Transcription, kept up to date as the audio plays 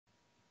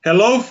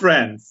Hello,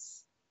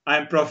 friends.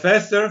 I'm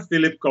Professor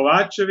Filip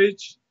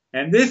Kovacevic,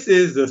 and this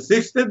is the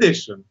 6th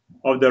edition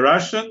of the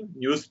Russian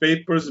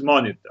Newspapers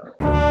Monitor.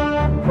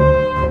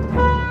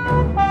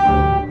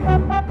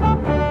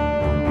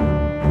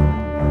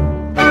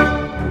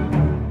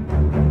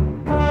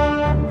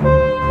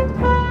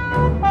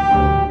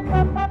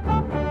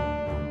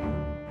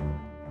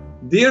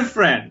 Dear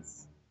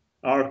friends,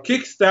 our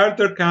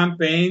Kickstarter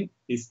campaign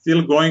is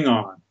still going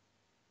on.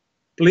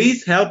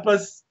 Please help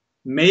us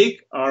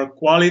make our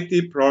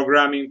quality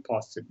programming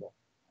possible.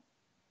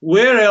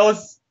 Where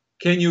else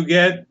can you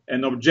get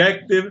an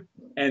objective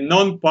and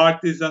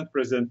non-partisan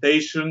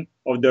presentation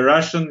of the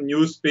Russian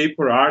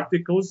newspaper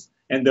articles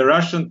and the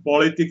Russian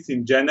politics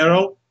in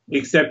general,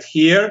 except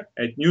here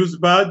at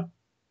Newsbud?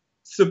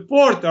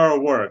 Support our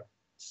work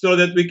so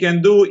that we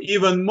can do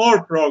even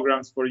more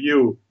programs for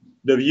you,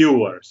 the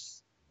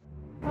viewers.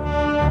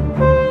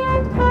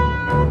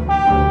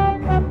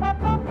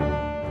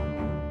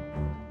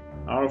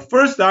 Our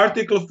first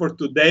article for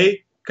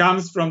today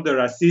comes from the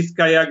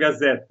Rossiyskaya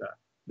Gazeta,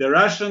 the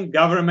Russian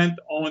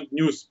government-owned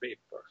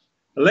newspaper.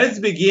 Let's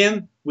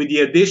begin with the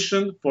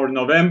edition for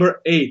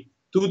November 8,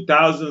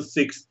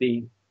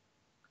 2016.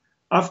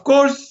 Of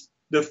course,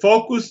 the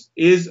focus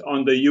is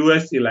on the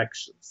U.S.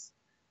 elections.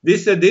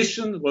 This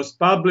edition was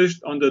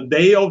published on the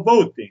day of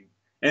voting,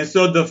 and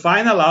so the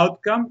final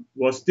outcome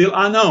was still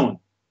unknown.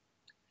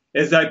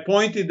 As I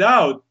pointed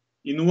out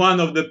in one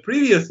of the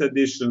previous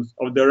editions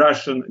of the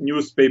Russian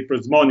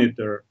Newspapers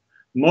Monitor,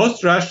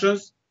 most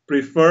Russians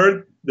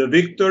preferred the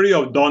victory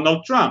of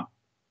Donald Trump.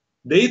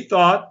 They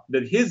thought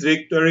that his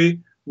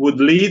victory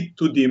would lead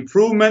to the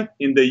improvement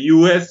in the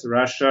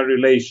U.S.-Russia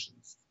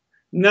relations.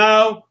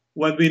 Now,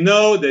 when we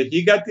know that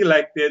he got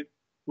elected,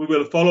 we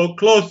will follow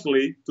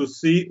closely to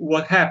see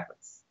what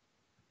happens.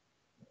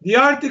 The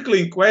article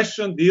in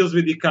question deals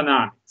with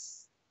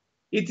economics.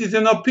 It is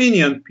an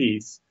opinion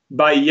piece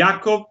by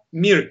Yakov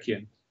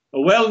Mirkin, a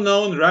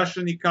well-known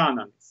Russian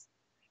economist,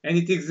 and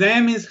it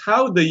examines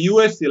how the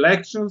U.S.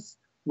 elections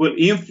will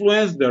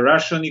influence the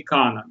Russian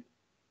economy.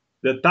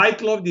 The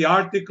title of the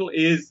article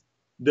is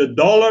 "The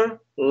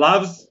Dollar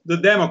Loves the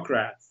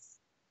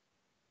Democrats."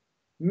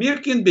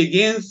 Mirkin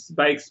begins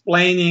by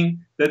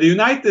explaining that the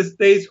United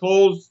States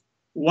holds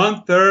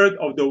 1/3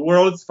 of the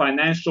world's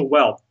financial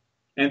wealth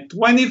and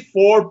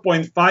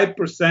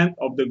 24.5%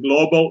 of the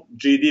global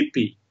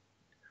GDP.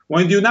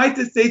 When the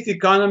United States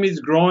economy is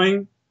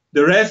growing,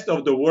 the rest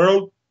of the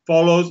world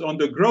follows on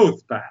the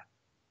growth path.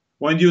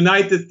 When the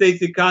United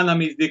States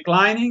economy is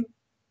declining,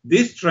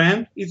 this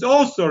trend is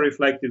also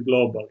reflected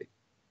globally.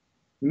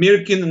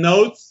 Mirkin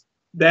notes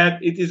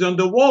that it is on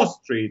the Wall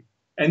Street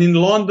and in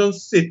London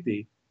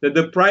City that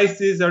the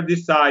prices are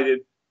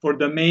decided for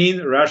the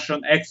main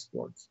Russian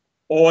exports: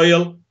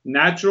 oil,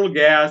 natural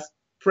gas,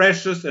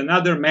 precious and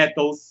other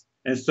metals,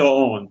 and so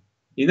on.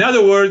 In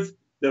other words,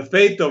 the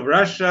fate of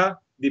Russia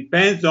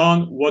depends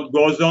on what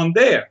goes on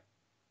there.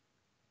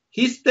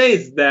 He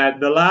states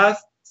that the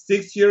last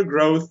 6-year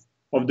growth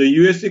of the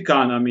U.S.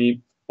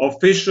 economy,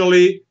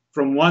 officially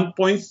from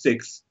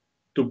 1.6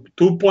 to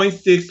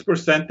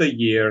 2.6% a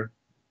year,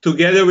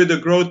 together with the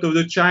growth of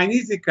the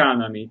Chinese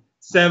economy,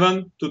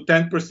 7 to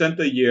 10%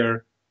 a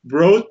year,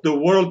 brought the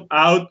world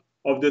out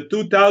of the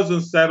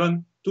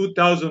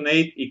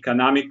 2007-2008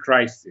 economic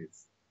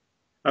crisis.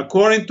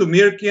 According to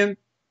Mirkin,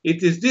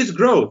 it is this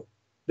growth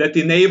that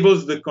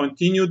enables the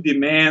continued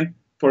demand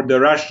for the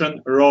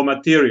Russian raw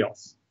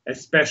materials,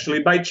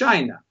 especially by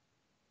China.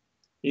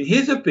 In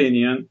his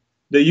opinion,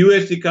 the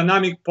U.S.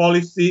 economic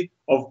policy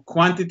of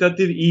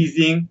quantitative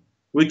easing,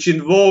 which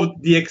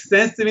involved the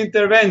extensive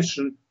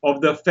intervention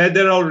of the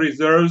Federal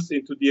Reserves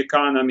into the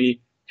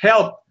economy,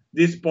 helped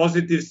this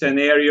positive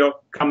scenario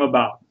come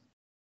about.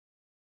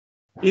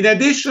 In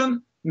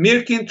addition,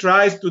 Mirkin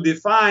tries to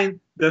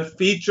define the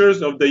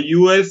features of the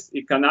U.S.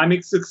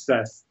 economic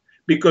success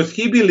because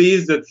he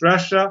believes that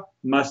Russia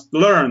must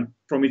learn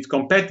from its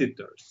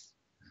competitors.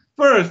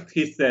 First,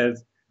 he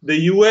says, the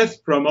U.S.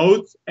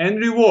 promotes and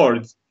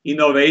rewards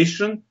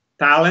innovation,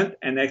 talent,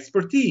 and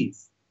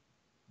expertise.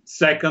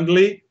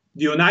 Secondly,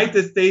 the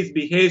United States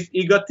behaves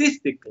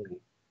egotistically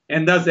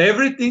and does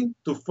everything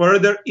to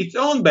further its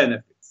own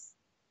benefits.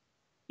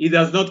 It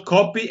does not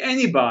copy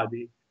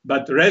anybody,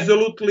 but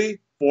resolutely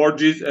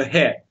forges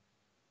ahead.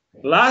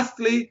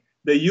 Lastly,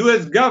 the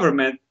U.S.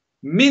 government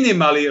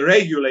minimally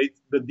regulates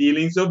the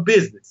dealings of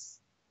business.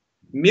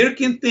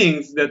 Mirkin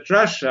thinks that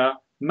Russia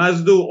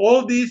must do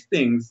all these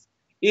things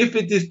if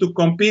it is to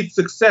compete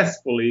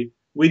successfully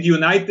with the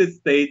United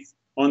States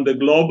on the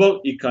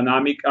global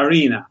economic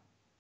arena.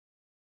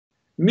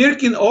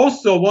 Mirkin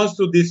also wants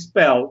to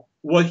dispel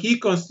what he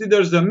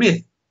considers a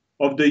myth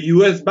of the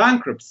U.S.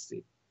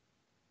 bankruptcy.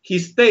 He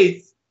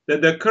states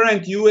that the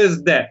current U.S.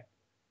 debt,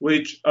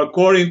 which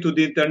according to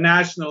the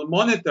International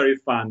Monetary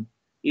Fund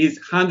is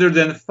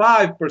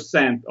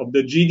 105% of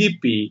the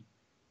GDP,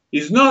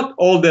 is not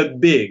all that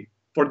big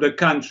for the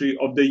country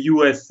of the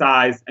U.S.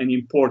 size and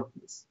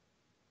importance.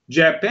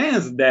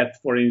 Japan's debt,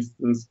 for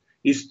instance,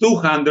 is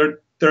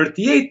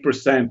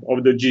 238%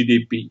 of the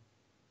GDP.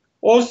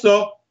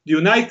 Also, the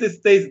United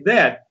States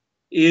debt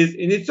is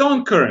in its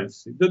own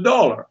currency, the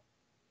dollar,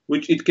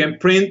 which it can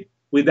print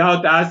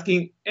without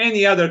asking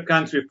any other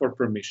country for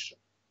permission.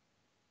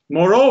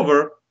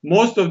 Moreover,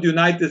 most of the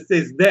United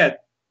States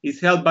debt is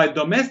held by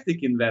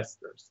domestic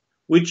investors,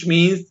 which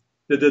means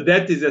that the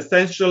debt is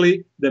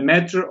essentially the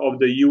matter of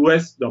the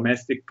U.S.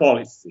 domestic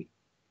policy.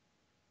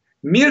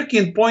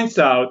 Mirkin points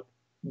out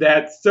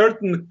that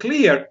certain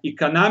clear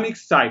economic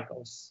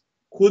cycles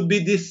could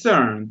be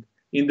discerned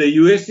in the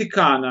U.S.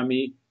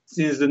 economy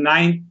since the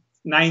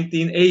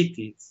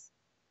 1980s.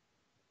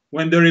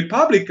 When the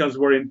Republicans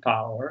were in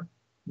power,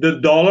 the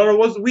dollar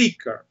was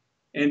weaker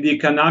and the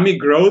economic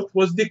growth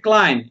was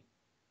declining.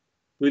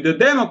 With the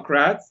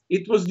Democrats,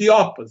 it was the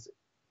opposite.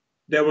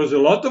 There was a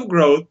lot of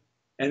growth,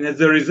 and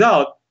as a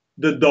result,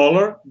 the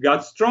dollar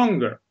got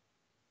stronger.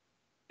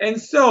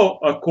 And so,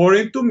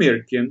 according to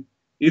Mirkin,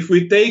 if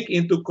we take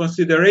into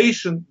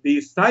consideration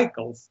these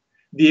cycles,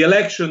 the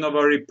election of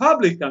a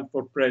Republican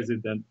for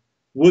president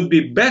would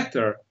be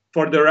better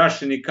for the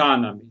Russian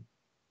economy.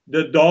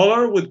 The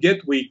dollar would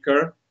get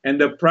weaker and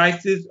the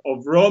prices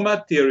of raw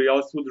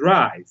materials would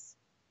rise.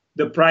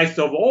 The price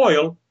of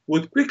oil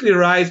would quickly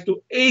rise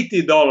to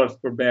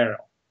 $80 per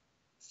barrel.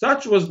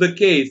 Such was the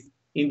case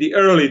in the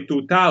early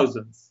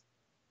 2000s.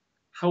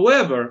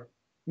 However,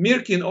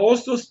 Mirkin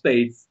also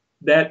states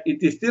that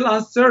it is still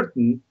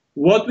uncertain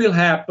what will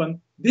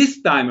happen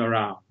this time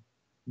around.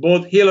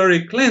 Both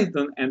Hillary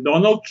Clinton and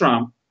Donald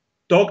Trump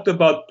talked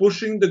about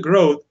pushing the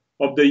growth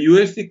of the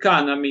US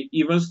economy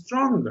even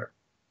stronger.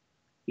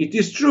 It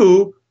is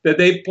true that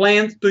they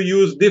planned to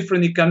use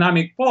different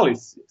economic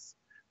policies,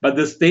 but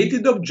the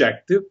stated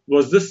objective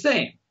was the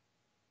same.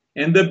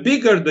 And the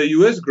bigger the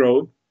US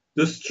growth,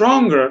 the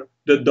stronger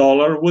the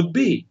dollar would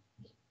be.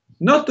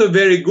 Not a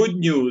very good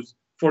news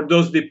for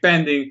those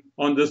depending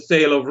on the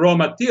sale of raw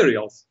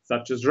materials,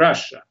 such as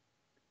Russia.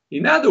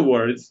 In other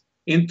words,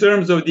 in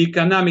terms of the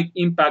economic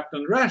impact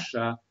on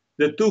Russia,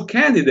 the two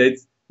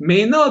candidates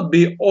may not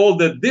be all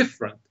that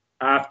different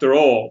after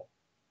all.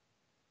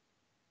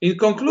 In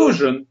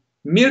conclusion,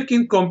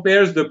 Mirkin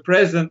compares the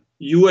present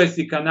US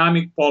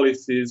economic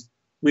policies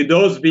with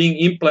those being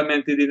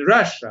implemented in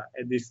Russia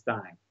at this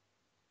time.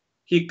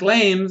 He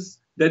claims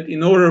that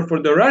in order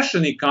for the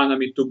Russian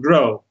economy to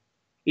grow,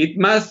 it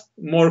must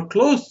more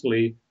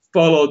closely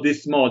follow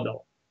this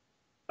model.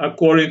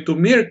 According to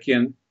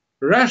Mirkin,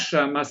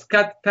 Russia must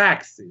cut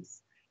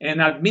taxes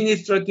and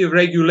administrative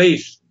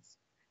regulations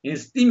and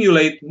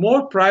stimulate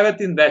more private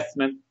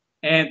investment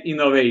and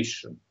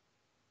innovation.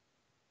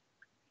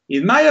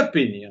 In my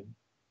opinion,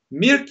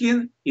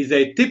 Mirkin is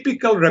a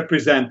typical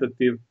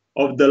representative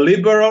of the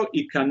liberal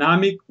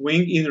economic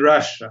wing in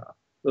Russia,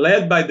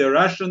 led by the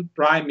Russian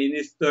Prime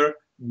Minister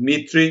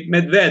Dmitry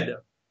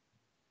Medvedev.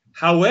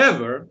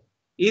 However,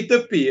 it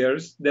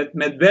appears that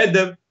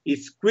Medvedev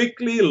is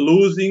quickly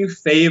losing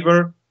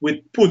favor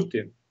with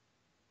Putin.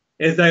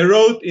 As I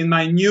wrote in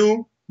my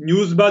new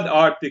Newsbud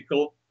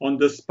article on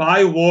the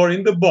spy war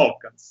in the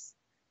Balkans,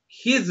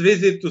 his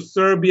visit to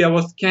Serbia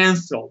was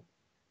cancelled,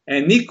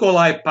 and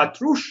Nikolai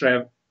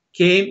Patrushev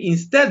came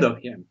instead of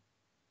him.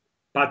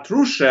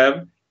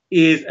 Patrushev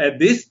is at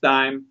this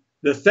time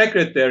the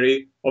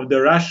secretary of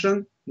the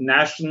Russian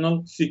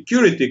National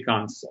Security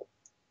Council.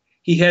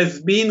 He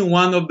has been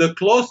one of the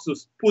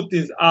closest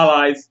Putin's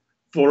allies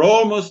for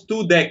almost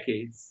 2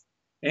 decades,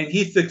 and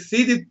he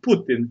succeeded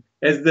Putin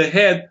as the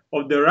head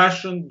of the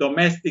Russian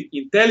Domestic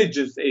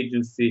Intelligence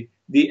Agency,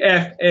 the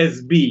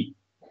FSB.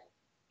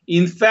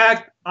 In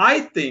fact,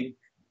 I think,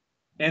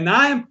 and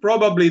I am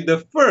probably the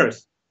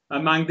first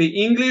among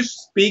the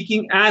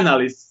English-speaking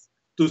analysts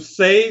to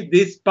say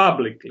this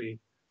publicly,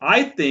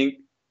 I think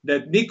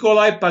that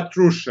Nikolai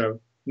Patrushev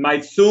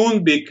might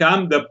soon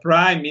become the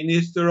Prime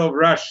Minister of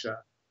Russia.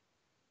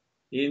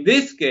 In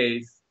this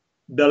case,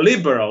 the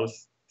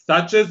liberals,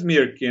 such as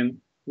Mirkin,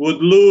 would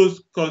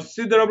lose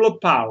considerable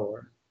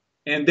power,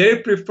 and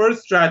their preferred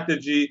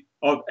strategy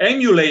of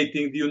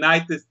emulating the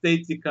United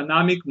States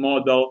economic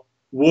model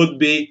would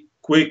be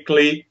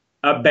quickly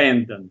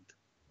abandoned.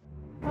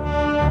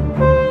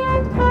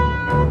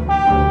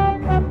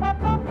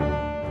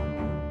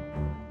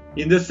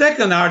 In the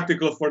second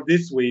article for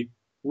this week,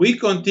 we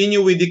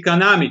continue with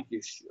economic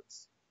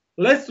issues.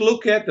 Let's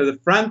look at the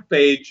front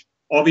page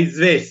of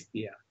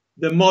Izvestia,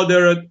 the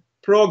moderate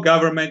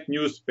pro-government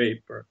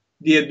newspaper,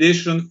 the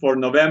edition for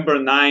November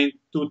 9,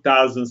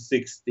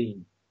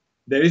 2016.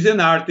 There is an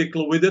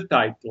article with the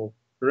title,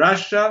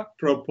 Russia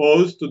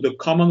proposed to the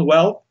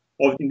Commonwealth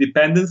of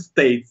Independent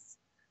States,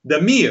 the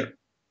Mir.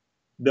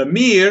 The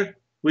Mir,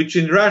 which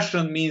in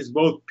Russian means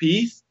both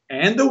peace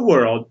and the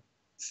world,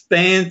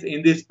 stands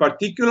in this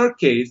particular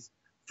case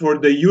for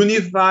the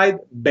unified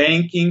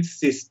banking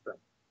system.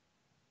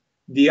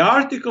 The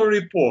article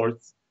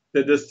reports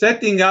that the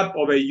setting up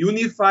of a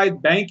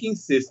unified banking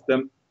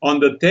system on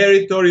the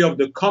territory of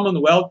the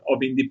Commonwealth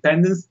of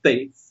Independent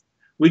States,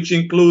 which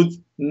includes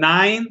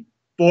 9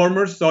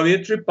 former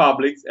Soviet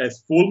republics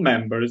as full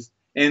members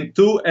and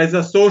 2 as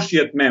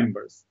associate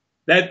members,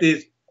 that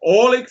is,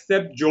 all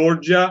except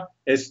Georgia,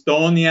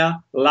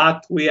 Estonia,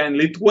 Latvia, and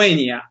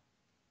Lithuania.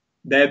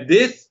 that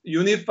this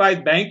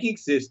unified banking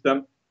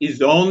system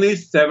is only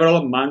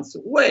several months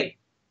away.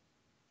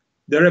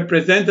 The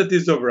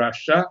representatives of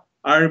Russia,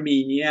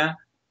 Armenia,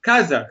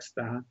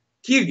 Kazakhstan,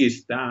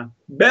 Kyrgyzstan,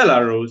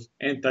 Belarus,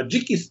 and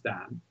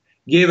Tajikistan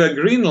gave a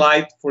green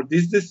light for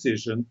this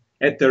decision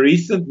at a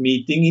recent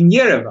meeting in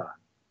Yerevan.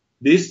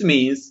 This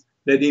means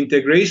that the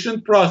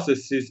integration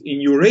processes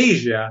in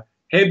Eurasia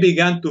have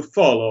begun to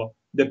follow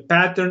the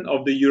pattern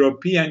of the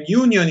European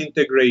Union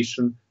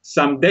integration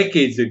some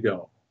decades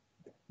ago.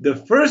 The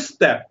first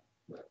step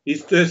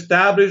is to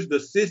establish the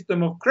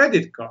system of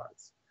credit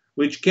cards,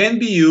 which can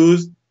be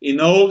used in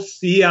all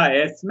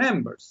CIS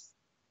members.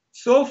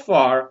 So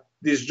far,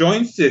 this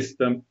joint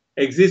system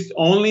exists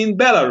only in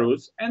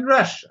Belarus and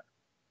Russia.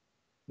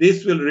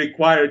 This will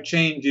require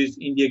changes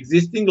in the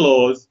existing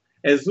laws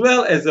as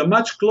well as a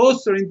much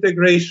closer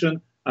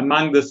integration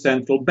among the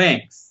central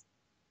banks.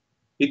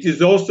 It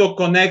is also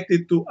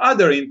connected to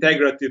other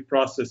integrative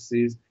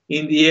processes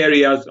in the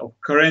areas of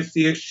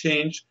currency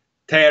exchange,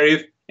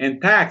 tariff,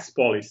 and tax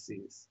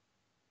policies.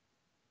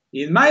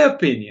 In my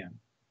opinion,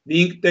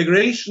 the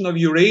integration of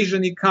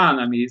Eurasian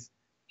economies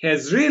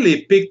has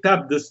really picked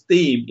up the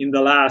steam in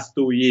the last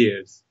 2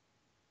 years.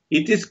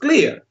 It is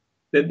clear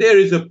that there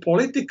is a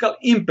political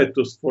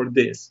impetus for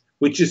this,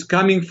 which is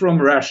coming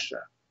from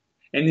Russia,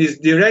 and is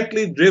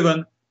directly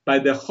driven by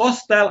the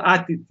hostile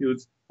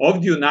attitudes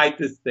of the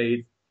United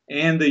States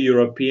and the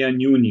European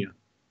Union.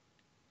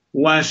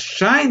 Once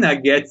China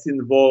gets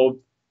involved,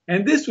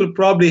 and this will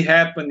probably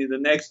happen in the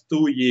next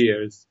 2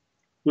 years,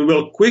 we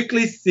will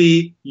quickly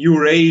see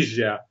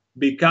Eurasia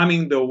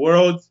becoming the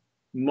world's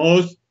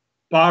most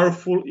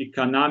powerful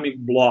economic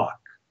bloc.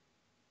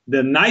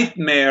 The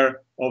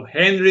nightmare of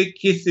Henry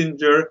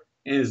Kissinger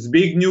and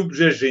Zbigniew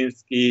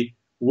Brzezinski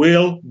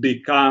will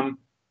become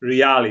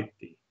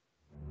reality.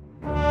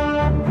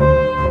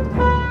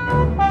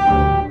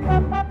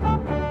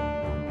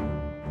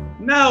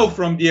 Now,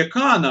 from the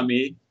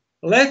economy,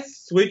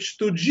 let's switch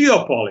to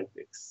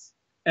geopolitics.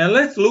 And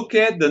let's look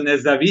at the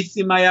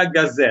Nezavisimaya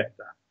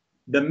Gazeta,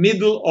 the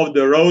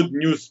middle-of-the-road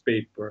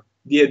newspaper,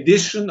 the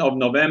edition of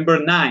November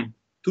 9,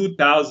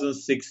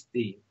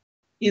 2016.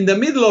 In the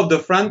middle of the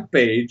front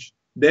page,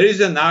 there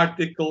is an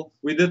article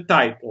with the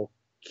title,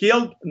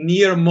 "Killed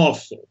Near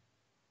Mosul,"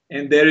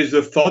 and there is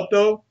a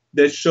photo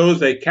that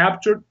shows a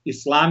captured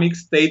Islamic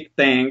State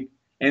tank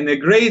and a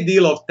great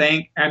deal of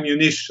tank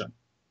ammunition.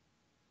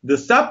 The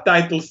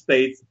subtitle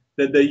states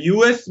that the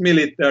U.S.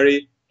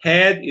 military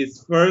had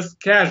its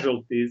first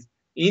casualties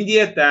in the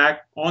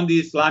attack on the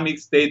Islamic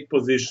State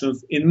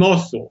positions in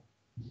Mosul.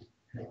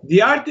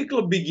 The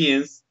article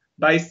begins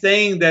by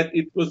saying that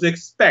it was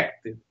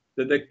expected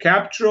that the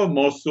capture of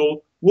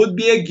Mosul would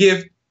be a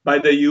gift by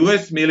the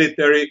U.S.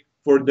 military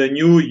for the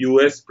new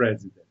U.S.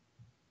 president.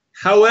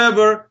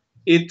 However,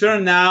 it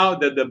turned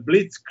out that the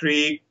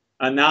blitzkrieg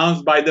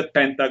announced by the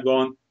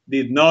Pentagon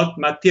did not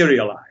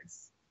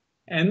materialize.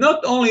 And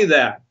not only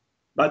that,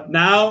 but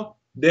now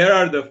there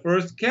are the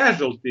first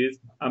casualties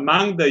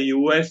among the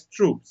U.S.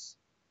 troops.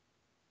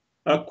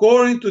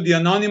 According to the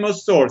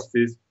anonymous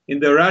sources in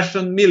the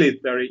Russian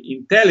military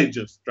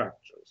intelligence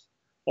structures,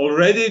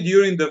 already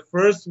during the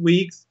first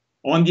weeks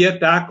on the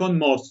attack on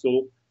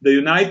Mosul, the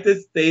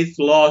United States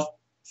lost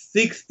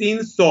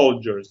 16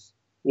 soldiers,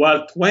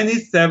 while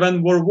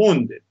 27 were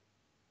wounded.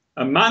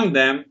 Among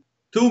them,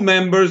 2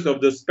 members of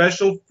the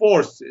special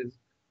forces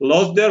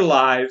lost their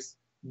lives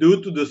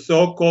due to the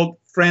so-called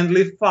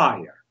friendly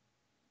fire.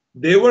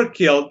 They were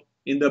killed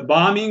in the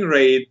bombing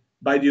raid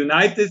by the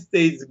United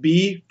States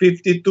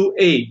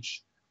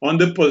B-52H on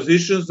the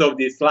positions of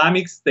the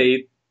Islamic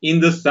State in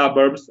the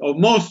suburbs of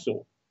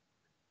Mosul.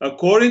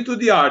 According to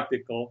the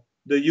article,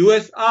 the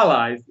U.S.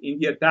 allies in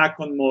the attack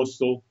on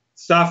Mosul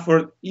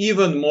suffered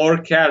even more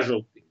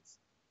casualties.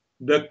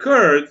 The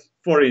Kurds,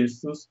 for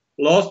instance,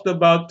 lost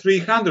about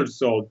 300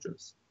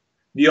 soldiers.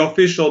 The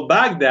official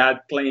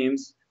Baghdad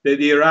claims that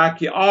the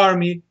Iraqi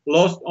army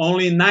lost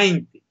only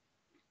 90.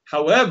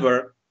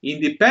 However,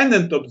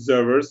 independent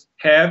observers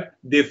have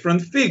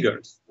different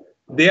figures.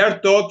 They are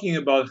talking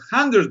about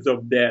hundreds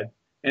of dead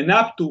and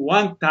up to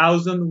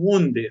 1,000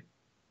 wounded.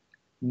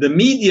 The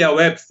media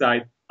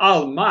website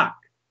Al-Maq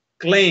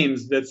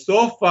claims that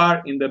so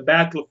far in the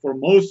battle for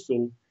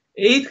Mosul,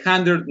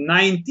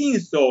 819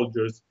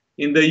 soldiers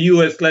in the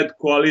US-led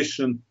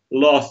coalition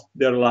lost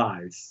their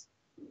lives.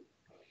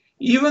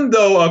 Even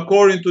though,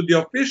 according to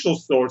the official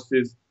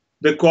sources,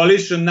 the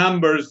coalition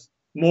numbers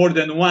more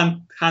than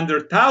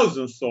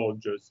 100,000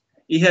 soldiers,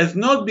 it has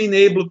not been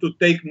able to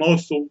take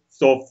Mosul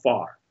so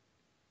far.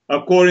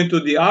 According to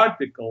the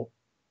article,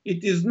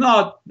 it is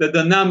not that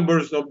the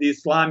numbers of the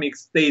Islamic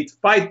State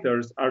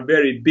fighters are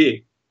very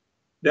big.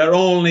 There are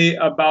only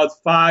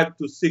about 5,000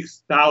 to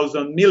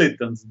 6,000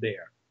 militants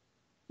there.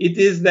 It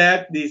is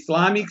that the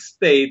Islamic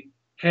State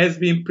has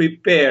been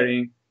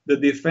preparing the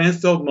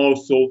defense of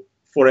Mosul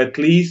for at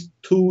least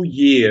 2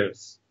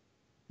 years.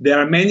 There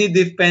are many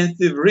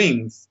defensive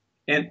rings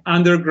and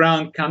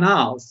underground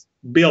canals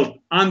built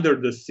under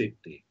the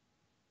city.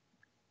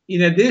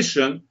 In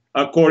addition,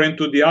 according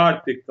to the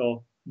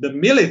article, the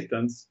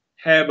militants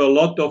have a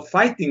lot of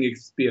fighting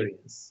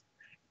experience,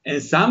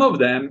 and some of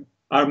them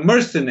are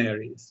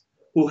mercenaries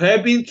who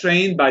have been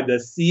trained by the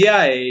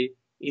CIA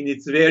in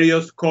its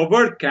various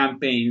covert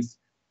campaigns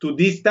to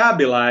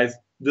destabilize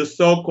the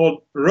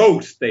so-called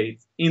rogue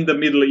states in the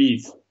Middle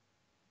East.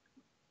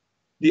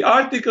 The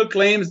article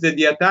claims that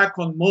the attack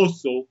on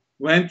Mosul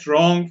went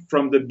wrong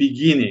from the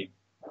beginning.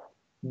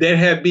 There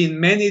have been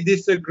many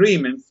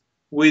disagreements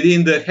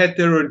within the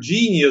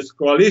heterogeneous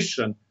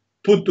coalition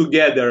put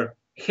together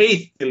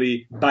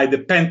hastily by the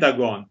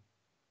Pentagon.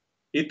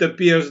 It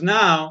appears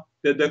now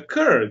that the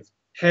Kurds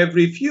have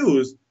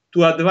refused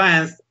to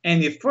advance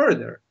any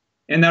further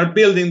and are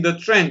building the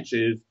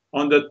trenches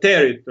on the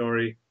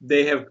territory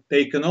they have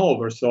taken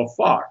over so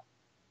far.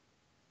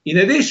 In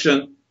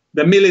addition,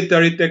 the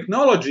military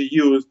technology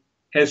used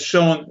has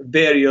shown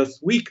various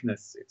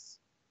weaknesses.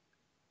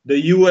 The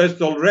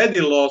U.S. already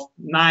lost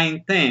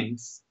 9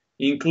 tanks,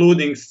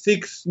 including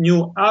 6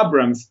 new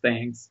Abrams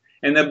tanks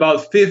and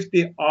about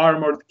 50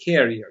 armored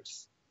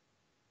carriers.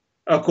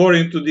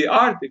 According to the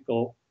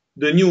article,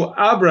 the new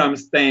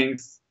Abrams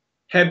tanks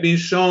have been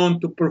shown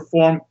to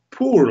perform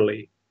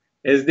poorly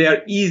as they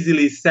are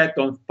easily set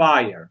on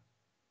fire.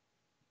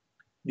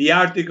 The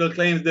article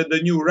claims that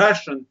the new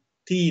Russian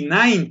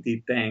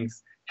T-90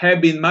 tanks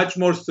have been much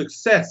more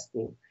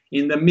successful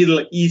in the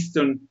Middle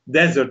Eastern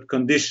desert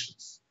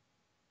conditions.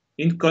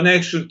 In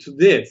connection to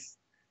this,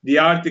 the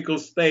article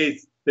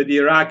states that the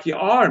Iraqi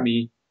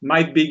army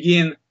might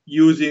begin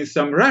using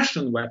some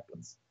Russian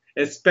weapons,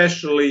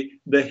 especially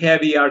the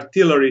heavy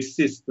artillery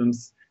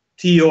systems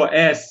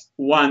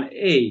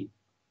TOS-1A,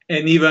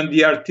 and even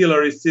the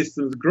artillery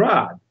systems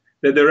Grad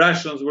that the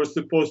Russians were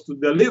supposed to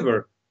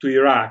deliver to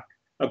Iraq,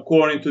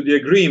 according to the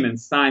agreement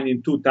signed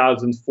in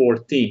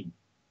 2014.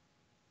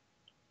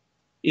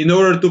 In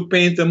order to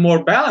paint a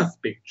more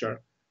balanced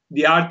picture,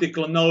 the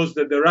article notes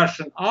that the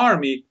Russian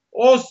army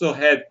also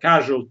had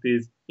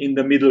casualties in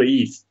the Middle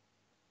East.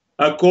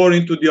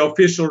 According to the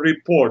official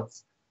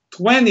reports,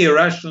 20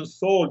 Russian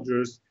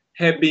soldiers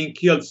have been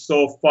killed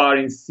so far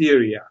in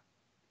Syria.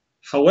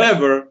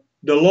 However,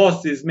 the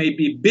losses may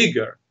be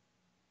bigger,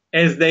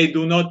 as they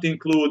do not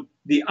include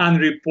the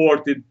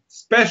unreported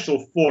special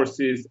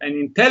forces and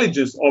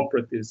intelligence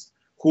operatives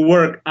who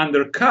work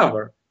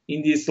undercover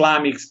in the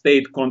Islamic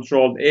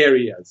State-controlled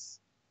areas.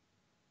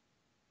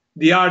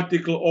 The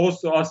article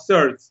also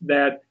asserts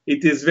that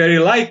it is very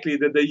likely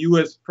that the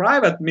U.S.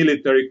 private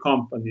military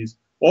companies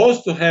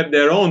also have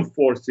their own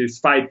forces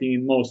fighting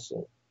in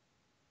Mosul.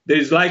 There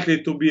is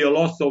likely to be a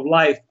loss of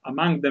life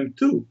among them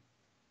too.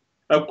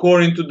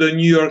 According to the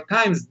New York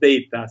Times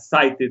data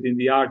cited in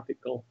the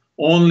article,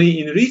 only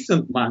in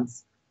recent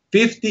months,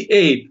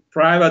 58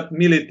 private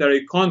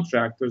military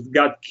contractors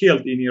got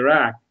killed in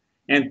Iraq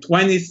and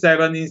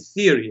 27 in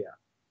Syria.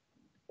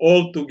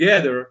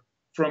 Altogether,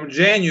 from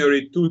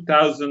January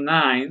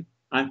 2009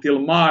 until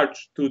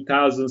March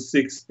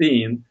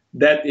 2016,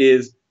 that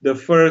is the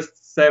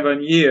first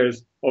 7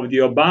 years of the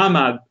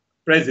Obama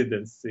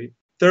presidency,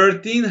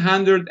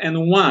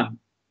 1,301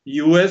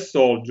 U.S.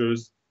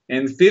 soldiers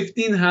and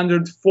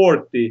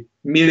 1,540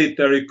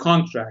 military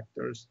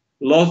contractors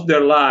lost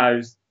their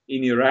lives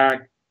in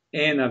Iraq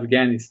and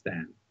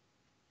Afghanistan.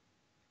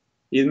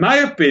 In my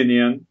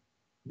opinion,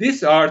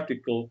 this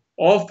article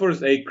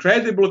offers a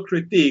credible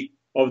critique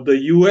of the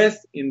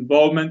U.S.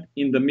 involvement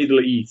in the Middle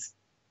East.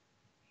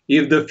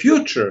 If the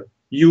future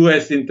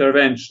U.S.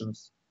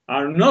 interventions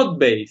are not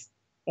based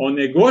on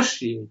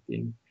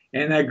negotiating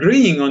and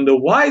agreeing on the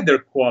wider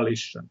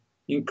coalition,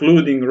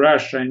 including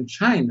Russia and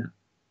China,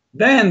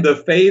 then the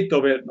fate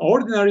of an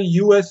ordinary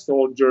U.S.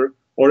 soldier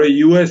or a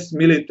U.S.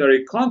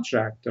 military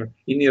contractor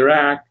in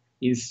Iraq,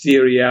 in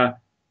Syria,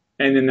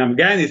 and in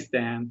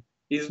Afghanistan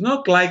is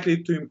not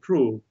likely to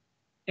improve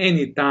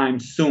anytime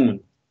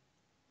soon.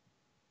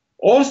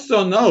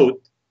 Also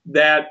note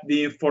that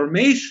the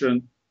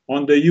information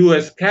on the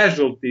U.S.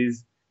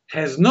 casualties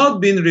has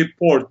not been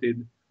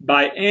reported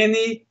by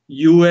any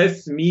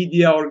U.S.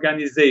 media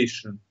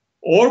organization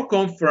or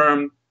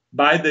confirmed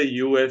by the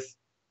U.S.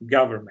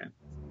 government.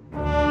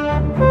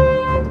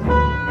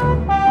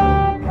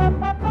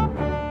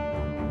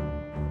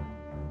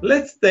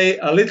 Let's stay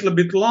a little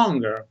bit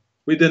longer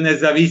with the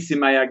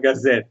Nezavisimaya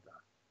Gazeta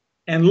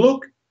and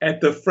look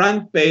at the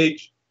front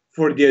page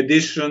for the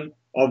edition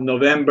of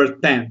November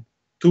 10,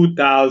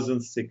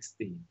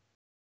 2016.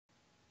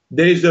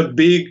 There is a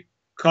big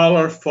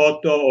color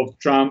photo of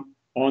Trump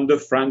on the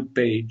front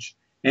page,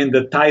 and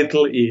the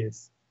title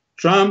is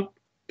 "Trump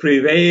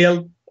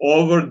Prevailed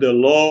Over the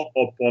Law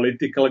of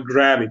Political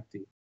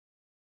Gravity."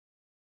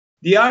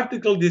 The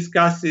article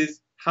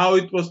discusses how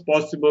it was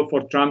possible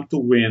for Trump to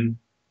win,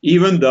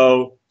 even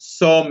though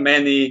so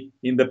many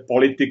in the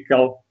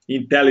political,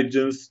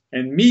 intelligence,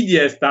 and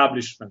media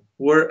establishment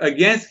were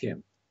against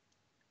him.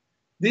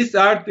 This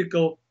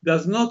article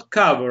does not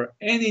cover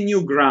any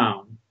new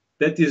ground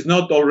that is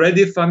not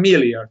already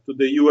familiar to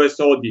the US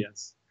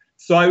audience,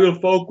 so I will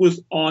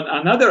focus on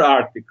another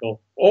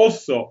article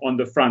also on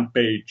the front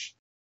page.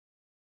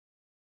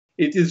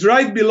 It is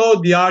right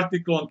below the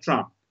article on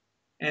Trump,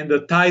 and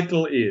the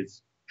title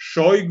is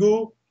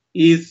 "Shoigu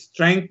is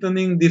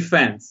strengthening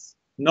defense,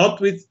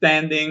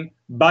 notwithstanding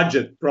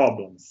budget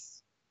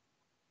problems.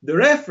 The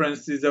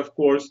reference is, of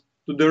course,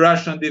 to the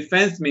Russian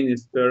Defense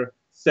Minister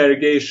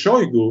Sergei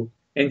Shoigu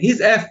and his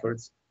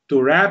efforts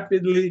to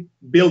rapidly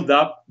build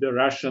up the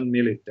Russian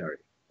military.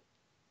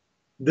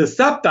 The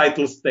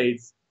subtitle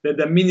states that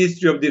the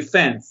Ministry of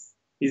Defense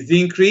is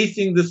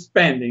increasing the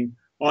spending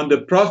on the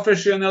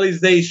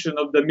professionalization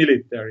of the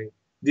military,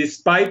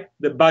 despite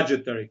the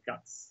budgetary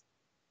cuts.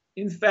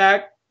 In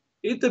fact,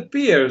 it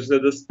appears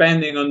that the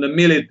spending on the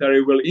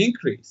military will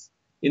increase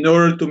in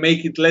order to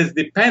make it less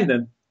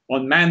dependent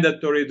on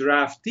mandatory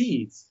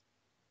draftees.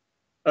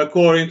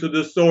 According to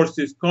the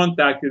sources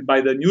contacted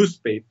by the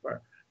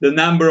newspaper, the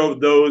number of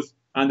those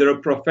under a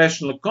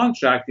professional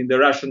contract in the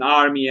Russian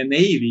Army and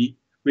Navy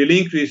will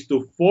increase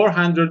to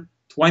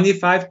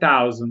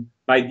 425,000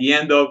 by the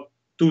end of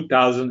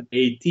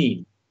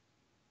 2018.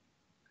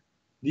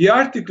 The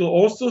article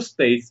also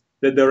states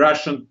that the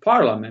Russian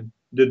parliament,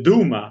 the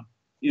Duma,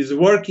 is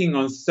working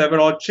on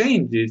several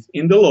changes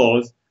in the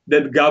laws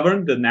that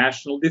govern the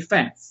national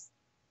defense.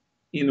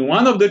 In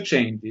one of the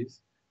changes,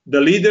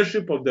 the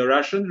leadership of the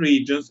Russian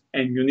regions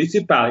and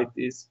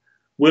municipalities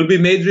will be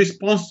made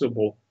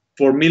responsible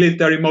for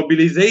military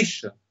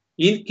mobilization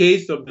in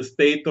case of the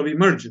state of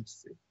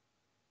emergency.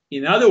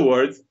 In other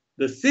words,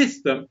 the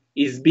system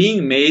is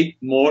being made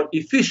more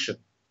efficient.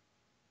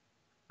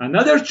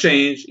 Another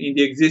change in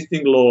the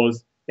existing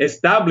laws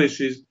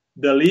establishes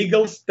the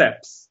legal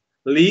steps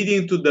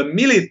leading to the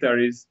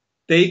militaries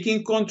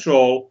taking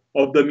control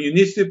of the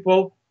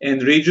municipal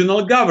and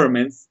regional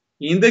governments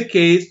in the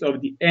case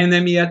of the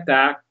enemy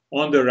attack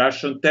on the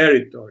Russian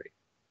territory.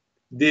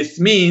 This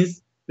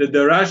means that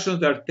the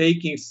Russians are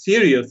taking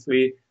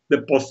seriously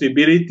the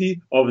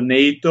possibility of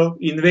NATO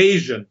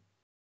invasion.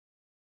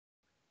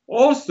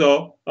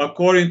 Also,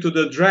 according to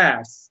the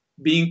drafts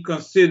being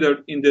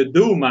considered in the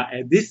Duma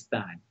at this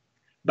time,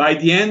 by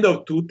the end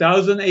of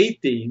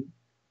 2018,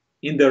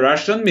 in the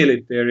Russian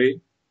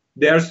military,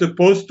 there are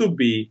supposed to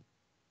be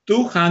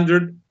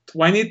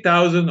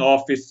 220,000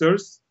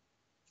 officers,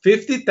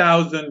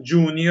 50,000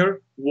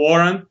 junior,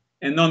 warrant,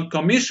 and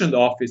non-commissioned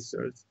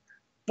officers,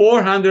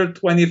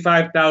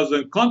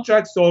 425,000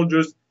 contract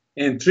soldiers,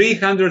 and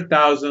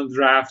 300,000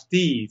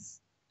 draftees.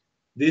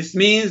 This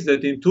means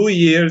that in 2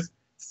 years,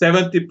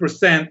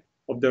 70%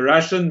 of the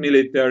Russian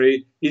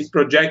military is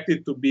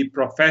projected to be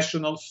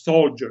professional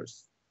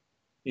soldiers.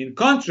 In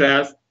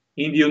contrast,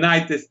 in the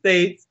United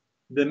States,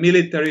 the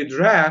military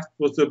draft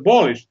was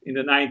abolished in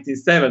the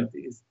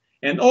 1970s,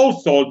 and all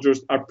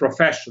soldiers are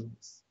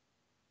professionals.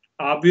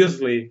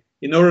 Obviously,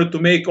 in order to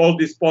make all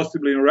this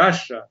possible in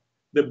Russia,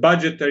 the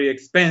budgetary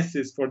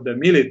expenses for the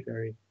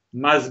military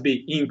must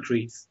be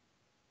increased.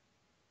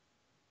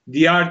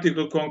 The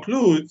article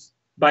concludes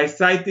by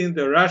citing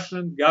the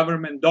Russian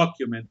government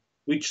document,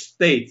 which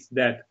states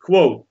that,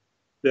 quote,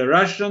 the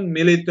Russian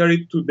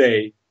military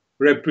today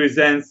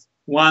represents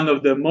one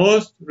of the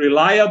most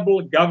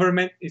reliable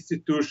government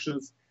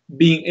institutions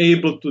being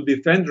able to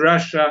defend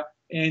Russia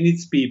and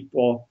its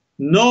people,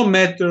 no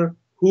matter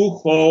who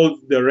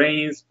holds the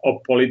reins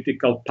of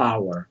political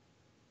power.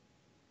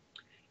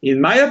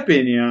 In my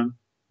opinion,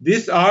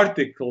 this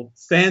article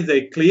sends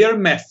a clear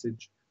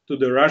message to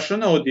the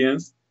Russian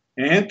audience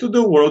and to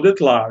the world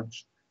at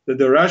large that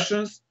the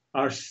Russians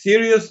are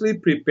seriously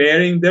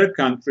preparing their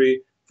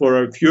country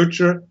for a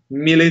future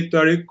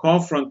military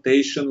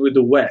confrontation with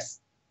the West.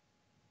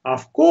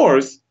 Of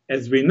course,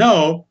 as we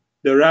know,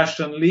 the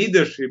Russian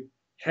leadership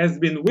has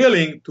been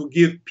willing to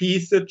give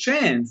peace a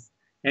chance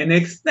and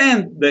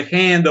extend the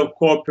hand of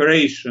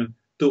cooperation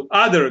to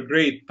other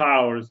great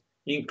powers,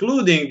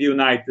 including the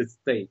United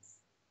States.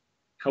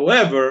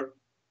 However,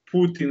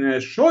 Putin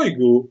and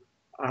Shoigu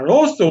are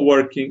also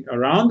working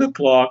around the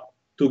clock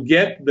to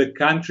get the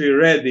country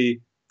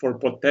ready for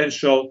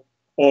potential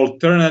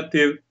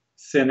alternative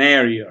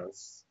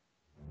scenarios.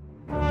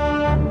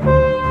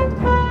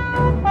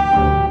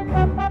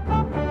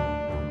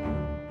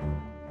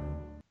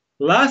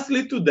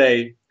 Lastly,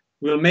 today,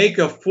 we'll make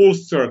a full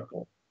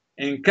circle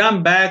and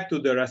come back to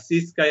the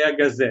Rossiyskaya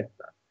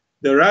Gazeta,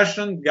 the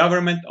Russian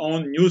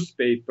government-owned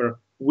newspaper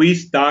we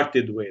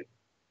started with.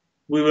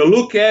 We will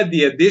look at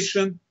the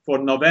edition for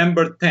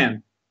November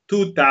 10,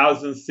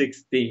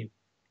 2016.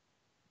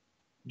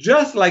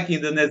 Just like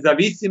in the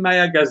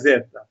Nezavisimaya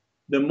Gazeta,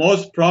 the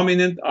most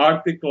prominent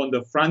article on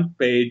the front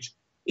page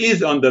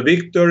is on the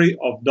victory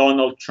of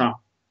Donald Trump.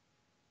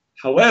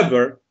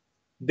 However,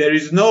 there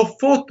is no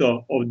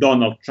photo of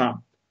Donald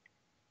Trump.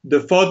 The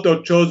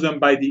photo chosen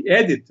by the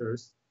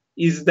editors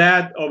is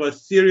that of a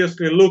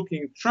seriously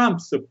looking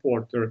Trump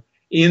supporter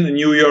in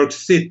New York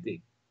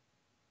City.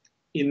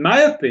 In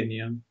my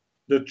opinion,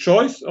 the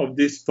choice of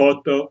this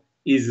photo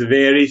is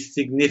very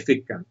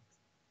significant.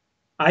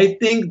 I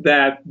think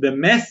that the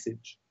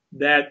message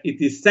that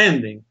it is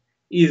sending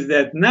is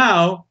that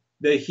now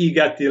that he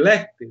got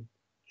elected,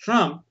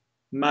 Trump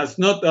must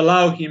not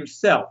allow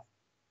himself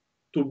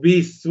to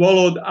be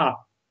swallowed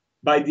up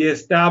by the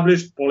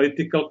established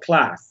political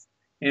class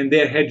and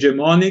their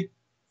hegemonic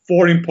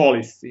foreign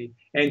policy,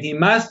 and he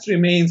must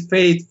remain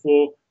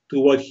faithful to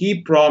what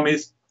he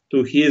promised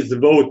to his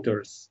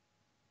voters.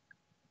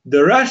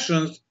 The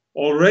Russians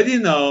already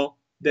know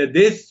that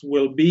this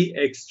will be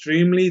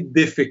extremely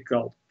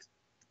difficult.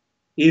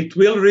 It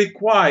will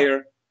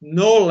require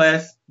no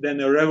less than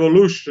a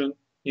revolution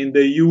in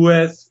the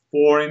U.S.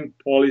 foreign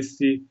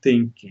policy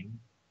thinking.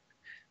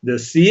 The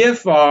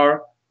CFR,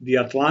 the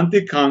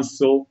Atlantic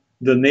Council,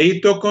 the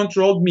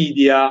NATO-controlled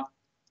media,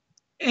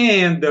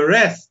 and the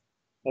rest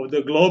of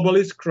the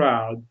globalist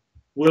crowd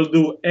will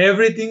do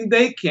everything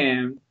they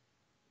can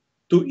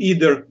to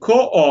either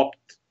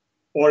co-opt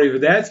or,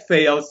 if that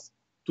fails,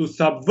 to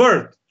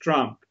subvert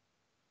Trump.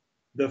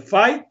 The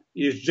fight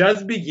is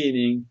just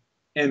beginning,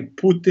 and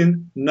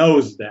Putin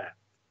knows that.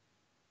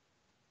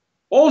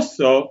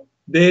 Also,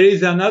 there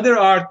is another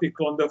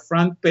article on the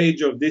front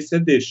page of this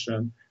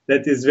edition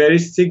that is very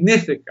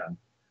significant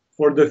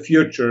for the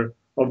future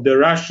of the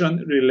Russian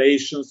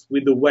relations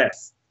with the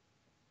West.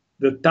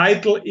 The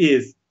title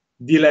is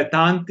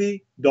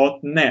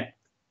Dilettanti.net,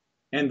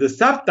 and the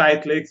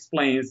subtitle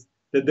explains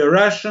that the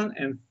Russian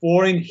and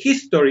foreign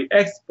history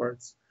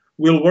experts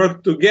will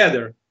work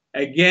together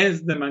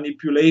against the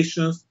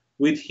manipulations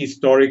with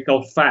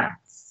historical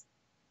facts.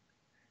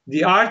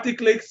 The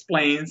article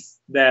explains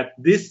that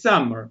this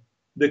summer,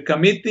 the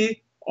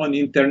Committee on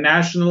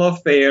International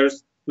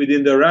Affairs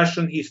within the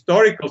Russian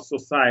Historical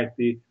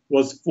Society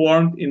was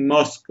formed in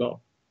Moscow.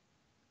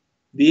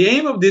 The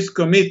aim of this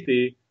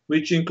committee,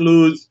 which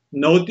includes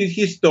noted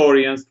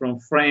historians from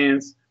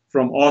France,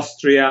 from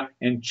Austria,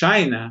 and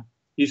China,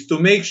 is to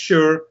make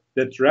sure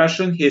that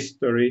Russian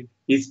history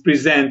is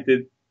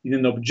presented in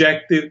an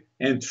objective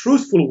and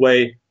truthful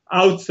way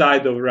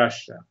outside of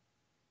Russia.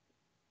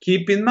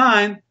 Keep in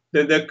mind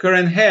that the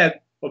current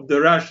head of the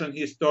Russian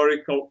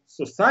Historical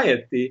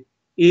Society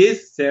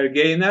is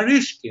Sergei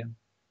Naryshkin,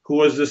 who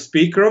was the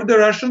Speaker of the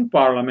Russian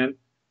Parliament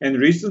and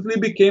recently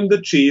became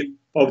the chief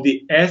of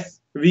the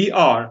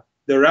SVR,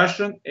 the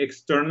Russian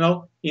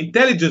External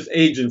Intelligence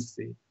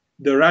Agency,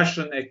 the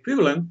Russian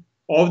equivalent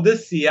of the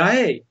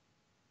CIA.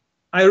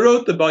 I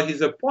wrote about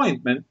his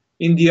appointment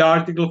in the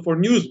article for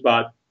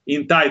Newsbud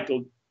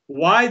entitled,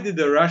 "Why Did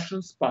the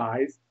Russian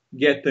Spies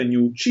Get a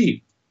New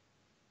Chief?"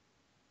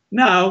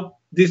 Now,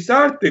 this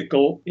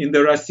article in the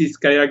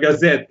Rossiyskaya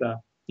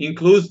Gazeta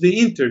includes the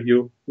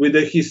interview with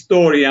the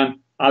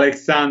historian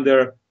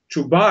Alexander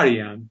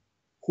Chubarian,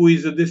 who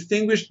is a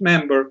distinguished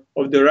member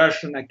of the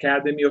Russian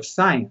Academy of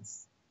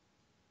Science.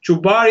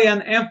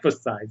 Chubarian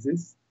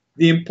emphasizes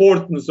the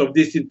importance of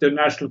this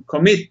international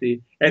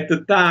committee at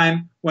a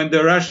time when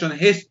the Russian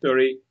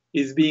history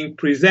is being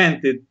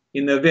presented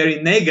in a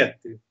very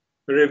negative,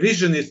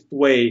 revisionist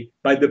way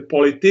by the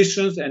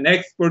politicians and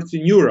experts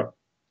in Europe,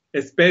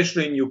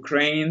 especially in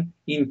Ukraine,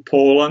 in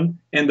Poland,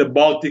 and the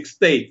Baltic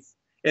states,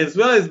 as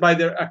well as by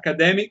their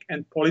academic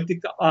and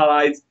political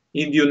allies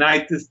in the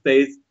United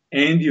States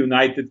and the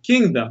United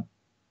Kingdom.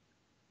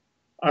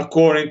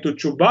 According to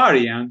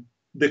Chubarian,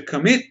 the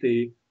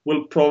committee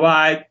will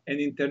provide an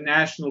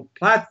international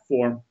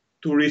platform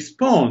to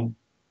respond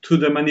to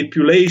the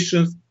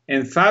manipulations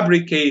and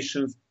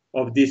fabrications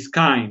of this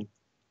kind.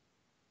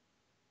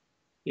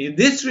 In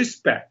this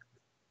respect,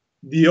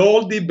 the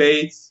old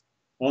debates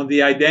on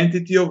the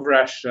identity of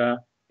Russia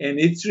and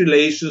its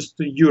relations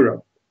to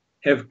Europe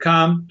have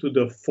come to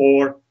the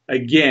fore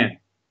again.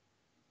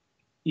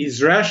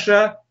 Is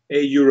Russia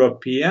a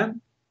European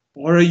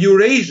or a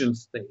Eurasian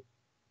state?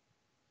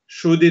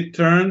 Should it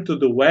turn to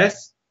the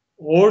West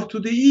or to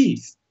the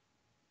East?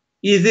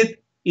 Is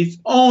it its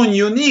own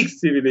unique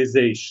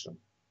civilization?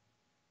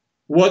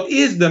 What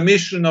is the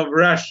mission of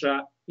Russia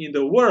in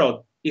the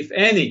world, if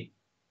any?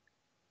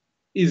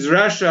 Is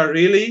Russia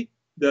really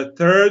the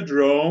third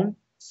Rome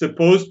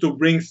supposed to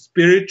bring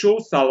spiritual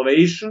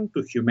salvation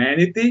to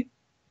humanity?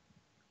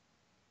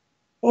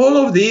 All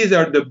of these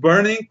are the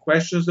burning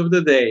questions of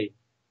the day,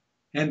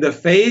 and the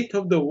fate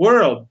of the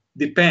world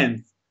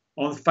depends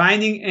on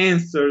finding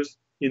answers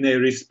in a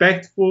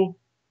respectful,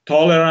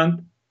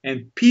 tolerant,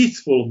 and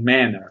peaceful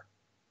manner.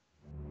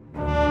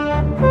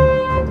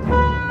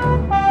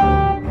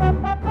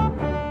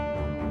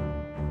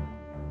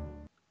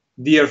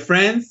 Dear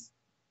friends,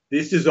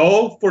 this is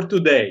all for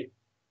today.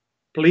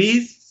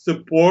 Please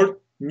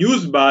support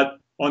Newsbud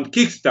on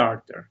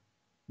Kickstarter.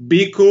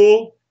 Be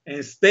cool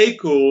and stay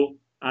cool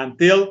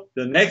until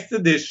the next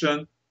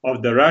edition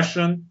of the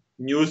Russian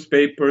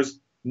Newspapers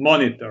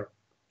Monitor.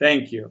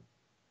 Thank you.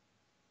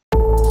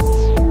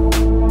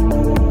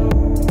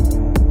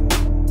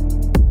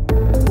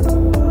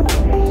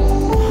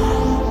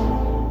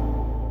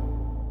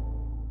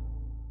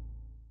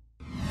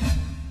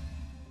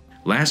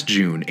 Last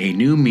June, a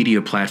new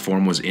media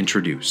platform was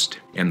introduced,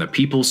 and the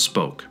people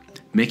spoke,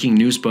 making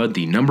Newsbud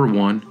the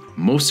 #1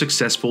 most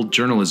successful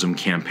journalism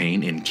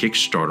campaign in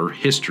Kickstarter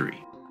history.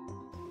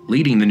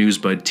 Leading the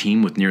Newsbud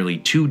team with nearly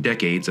 2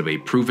 decades of a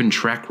proven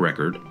track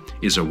record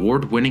is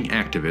award-winning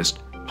activist,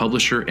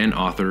 publisher, and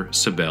author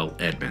Sibel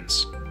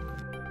Edmonds.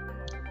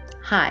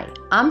 Hi,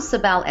 I'm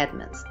Sibel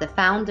Edmonds, the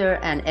founder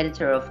and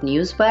editor of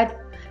Newsbud,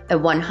 a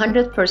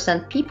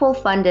 100%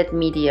 people-funded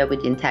media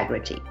with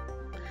integrity.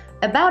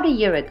 About a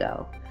year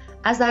ago,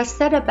 As I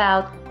said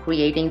about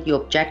creating the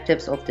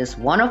objectives of this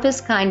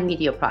one-of-its-kind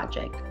media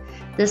project,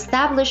 the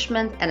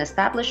establishment and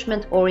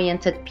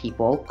establishment-oriented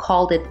people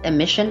called it a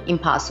mission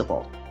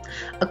impossible.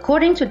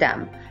 According to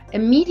them, a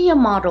media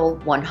model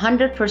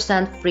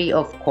 100% free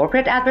of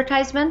corporate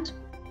advertisement,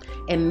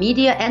 a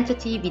media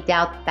entity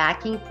without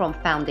backing from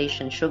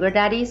foundation sugar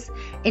daddies,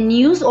 a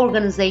news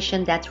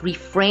organization that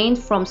refrained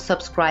from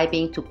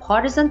subscribing to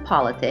partisan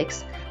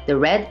politics, the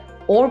red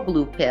or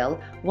blue pill,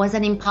 was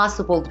an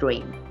impossible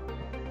dream.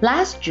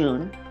 Last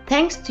June,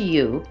 thanks to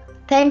you,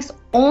 thanks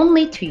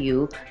only to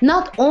you,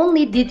 not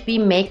only did we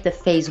make the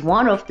phase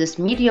 1 of this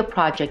media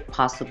project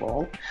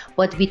possible,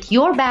 but with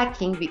your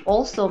backing, we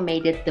also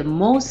made it the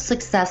most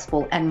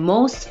successful and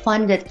most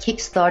funded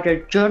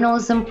Kickstarter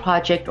journalism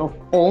project of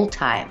all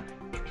time.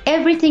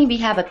 Everything we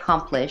have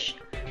accomplished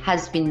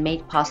has been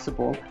made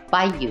possible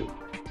by you.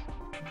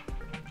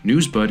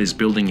 Newsbud is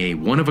building a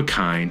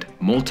one-of-a-kind,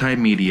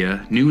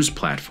 multimedia news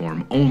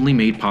platform only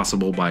made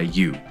possible by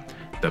you,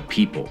 the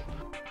people.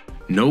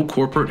 No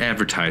corporate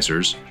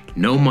advertisers,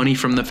 no money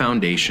from the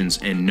foundations,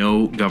 and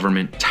no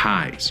government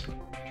ties.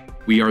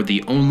 We are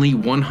the only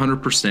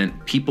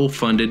 100%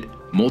 people-funded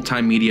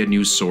multimedia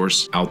news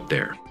source out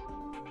there.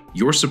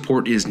 Your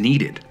support is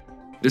needed.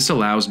 This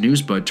allows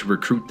Newsbud to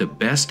recruit the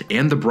best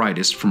and the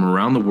brightest from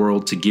around the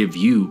world to give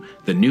you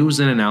the news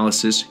and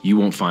analysis you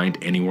won't find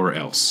anywhere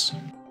else.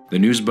 The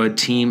Newsbud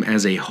team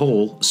as a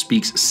whole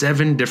speaks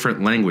 7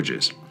 different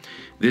languages.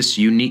 This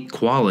unique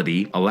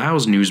quality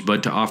allows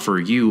Newsbud to offer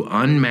you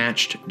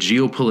unmatched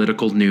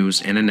geopolitical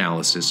news and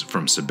analysis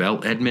from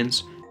Sibel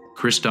Edmonds,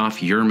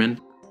 Christoph Yerman,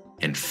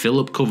 and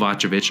Filip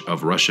Kovacevic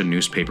of Russia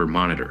Newspaper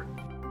Monitor.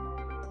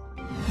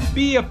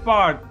 Be a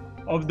part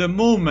of the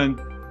movement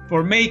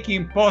for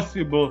making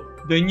possible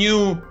the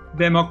new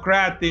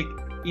democratic,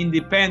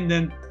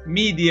 independent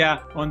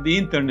media on the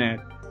internet.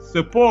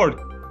 Support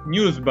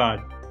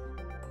Newsbud.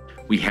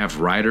 We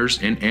have writers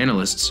and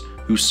analysts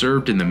who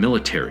served in the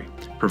military,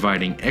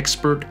 providing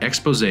expert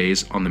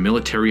exposés on the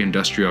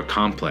military-industrial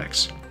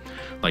complex,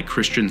 like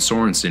Christian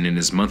Sorensen in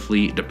his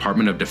monthly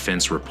Department of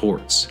Defense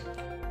reports,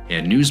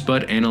 and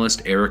Newsbud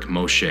analyst Eric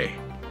Moshe.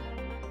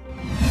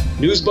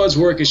 Newsbud's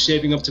work is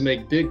shaping up to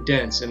make big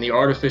dents in the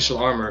artificial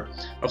armor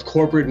of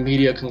corporate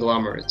media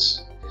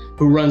conglomerates,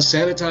 who run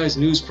sanitized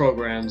news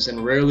programs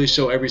and rarely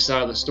show every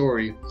side of the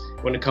story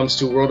when it comes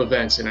to world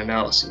events and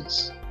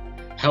analyses.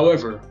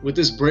 However, with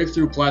this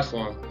breakthrough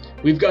platform,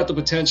 we've got the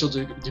potential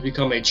to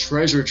become a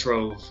treasure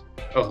trove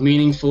of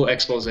meaningful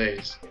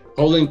exposés,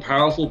 holding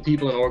powerful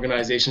people and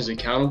organizations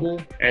accountable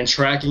and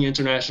tracking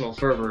international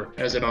fervor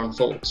as it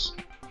unfolds.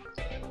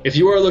 If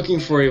you are looking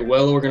for a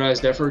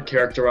well-organized effort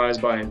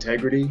characterized by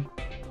integrity,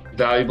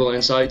 valuable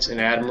insights,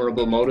 and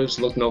admirable motives,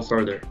 look no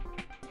further.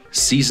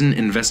 Seasoned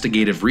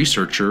investigative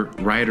researcher,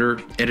 writer,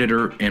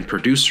 editor, and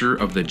producer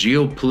of the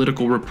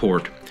Geopolitical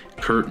Report,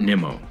 Kurt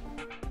Nimmo.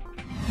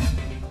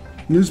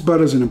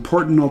 Newsbud is an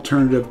important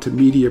alternative to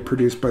media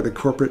produced by the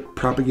corporate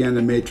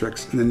propaganda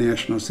matrix and the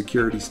national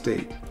security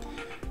state.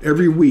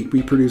 Every week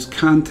we produce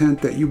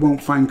content that you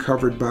won't find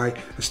covered by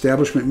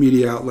establishment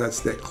media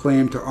outlets that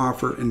claim to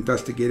offer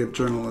investigative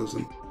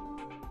journalism.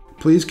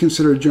 Please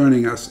consider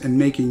joining us in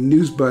making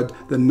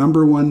Newsbud the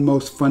 #1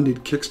 most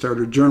funded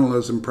Kickstarter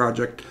journalism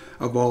project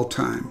of all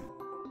time.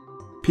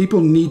 People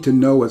need to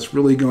know what's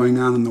really going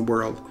on in the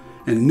world,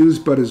 and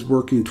Newsbud is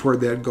working toward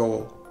that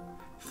goal.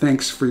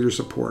 Thanks for your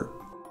support.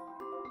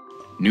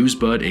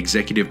 Newsbud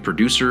executive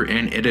producer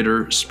and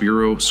editor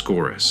Spiro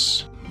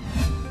Skouras.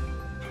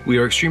 We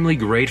are extremely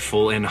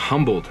grateful and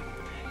humbled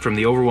from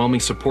the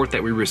overwhelming support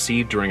that we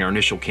received during our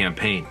initial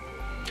campaign.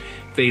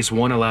 Phase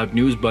 1 allowed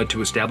Newsbud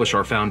to establish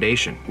our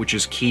foundation, which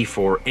is key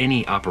for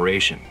any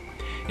operation.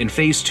 In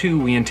Phase 2,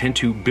 we intend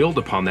to build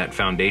upon that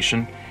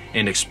foundation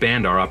and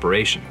expand our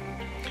operation.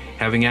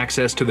 Having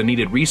access to the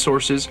needed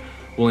resources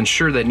will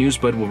ensure that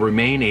Newsbud will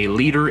remain a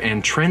leader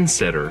and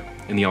trendsetter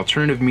in the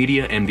alternative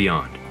media and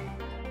beyond.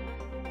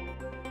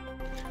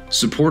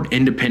 Support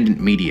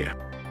independent media.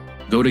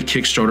 Go to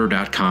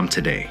Kickstarter.com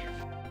today.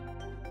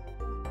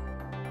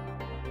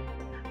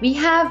 We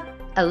have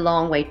a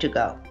long way to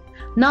go,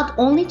 not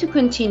only to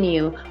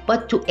continue,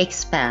 but to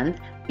expand,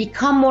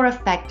 become more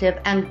effective,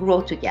 and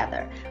grow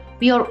together.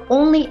 We are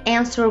only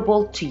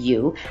answerable to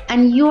you,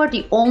 and you are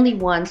the only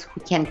ones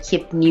who can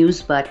keep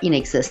Newsbud in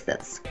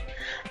existence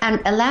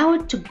and allow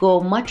it to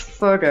go much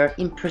further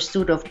in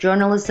pursuit of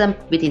journalism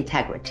with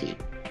integrity.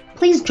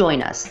 Please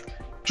join us.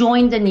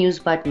 Join the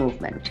Newsbud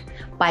movement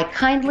by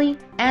kindly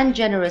and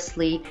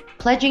generously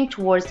pledging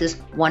towards this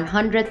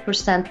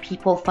 100%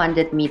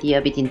 people-funded media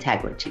with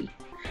integrity.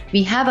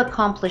 We have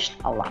accomplished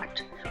a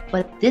lot,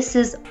 but this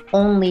is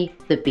only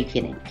the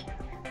beginning,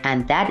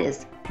 and that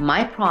is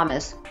my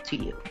promise to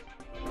you.